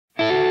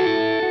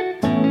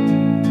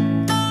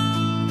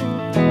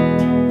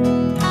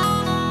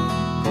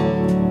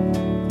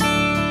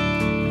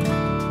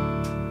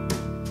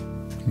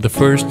The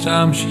first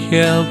time she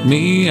held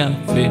me, I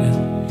fit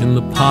in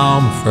the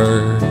palm of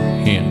her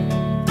hand.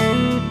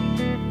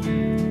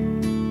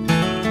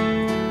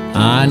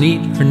 I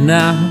need her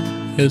now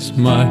as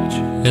much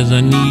as I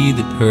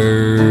needed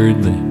her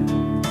then.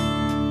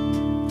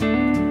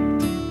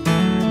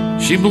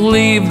 She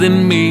believed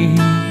in me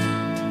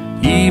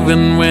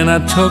even when I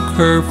took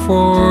her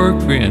for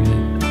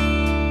granted.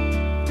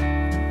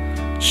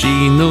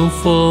 She knew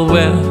full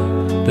well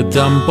the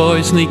dumb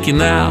boy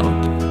sneaking out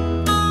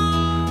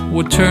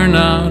would turn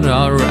out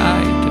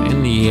alright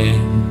in the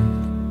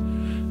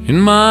end. In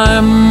my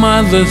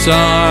mother's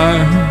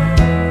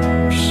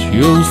arms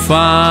you'll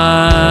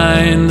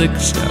find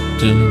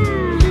acceptance.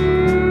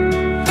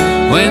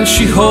 When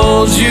she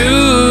holds you,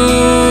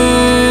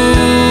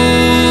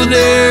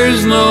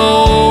 there's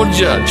no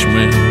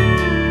judgment,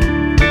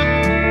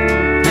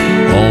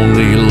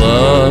 only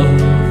love.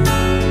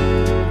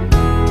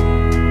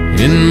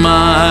 In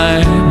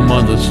my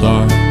mother's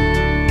arms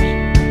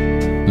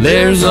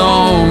there's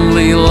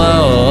only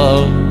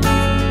love.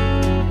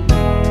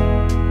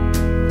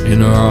 In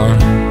her arms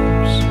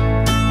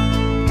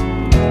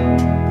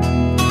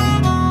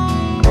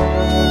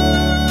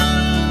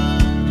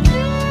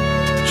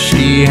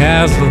she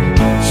has the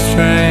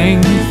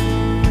strength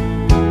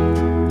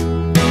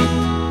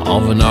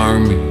of an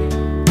army.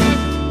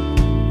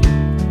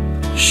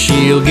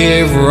 She'll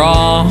give her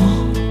all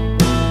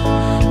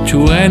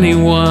to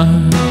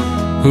anyone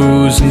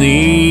who's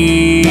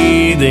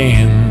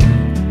needing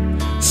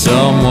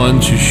someone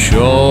to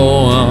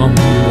show them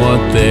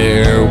what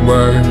they're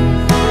worth.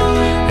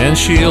 And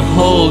she'll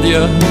hold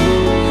you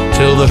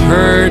till the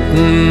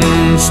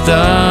hurting's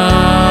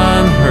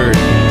done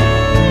hurting.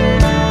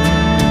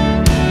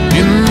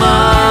 In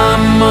my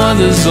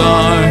mother's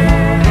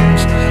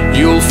arms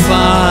you'll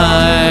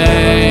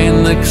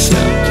find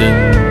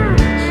acceptance.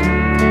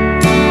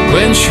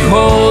 When she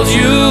holds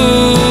you,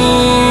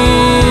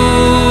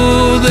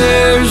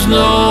 there's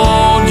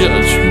no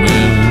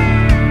judgment,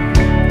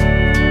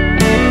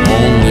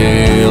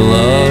 only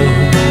love.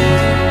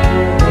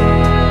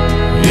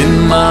 In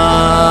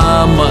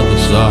my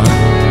mother's arms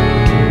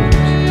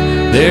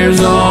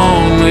there's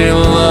only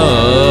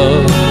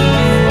love.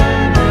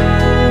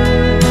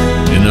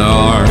 In her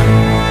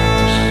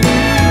arms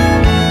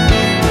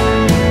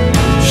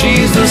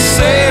she's the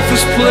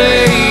safest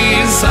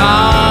place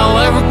I'll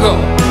ever go,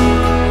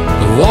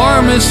 the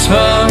warmest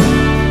hug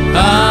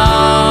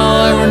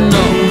I'll ever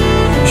know.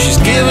 She's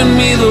given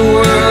me the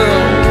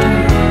world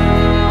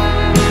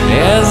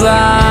as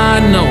I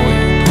know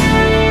it,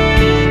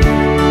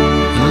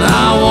 and I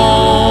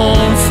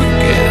won't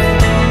forget.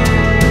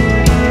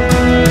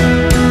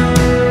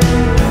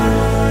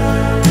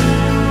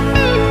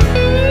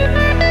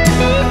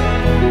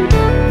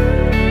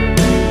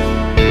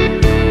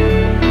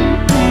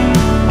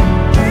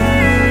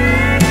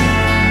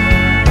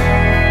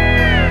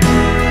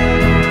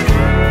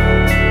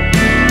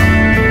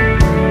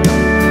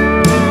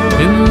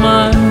 In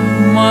my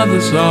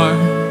mother's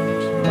arms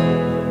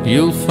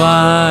you'll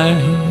find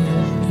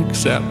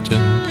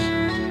acceptance.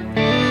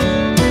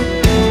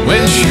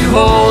 When she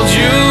holds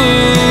you,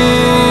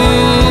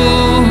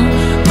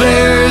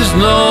 there's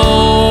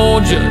no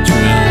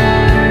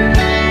judgment,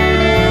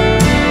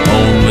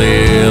 only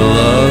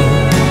love.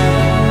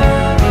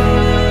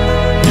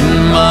 In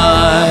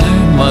my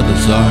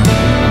mother's arms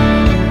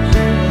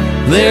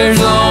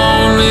there's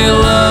only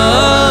love.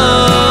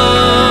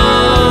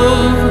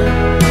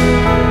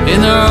 In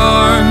her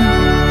arms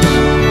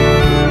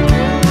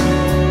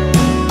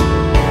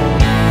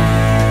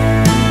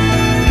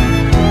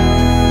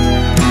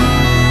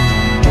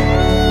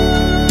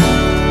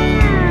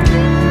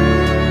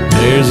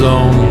there's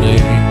only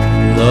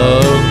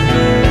love.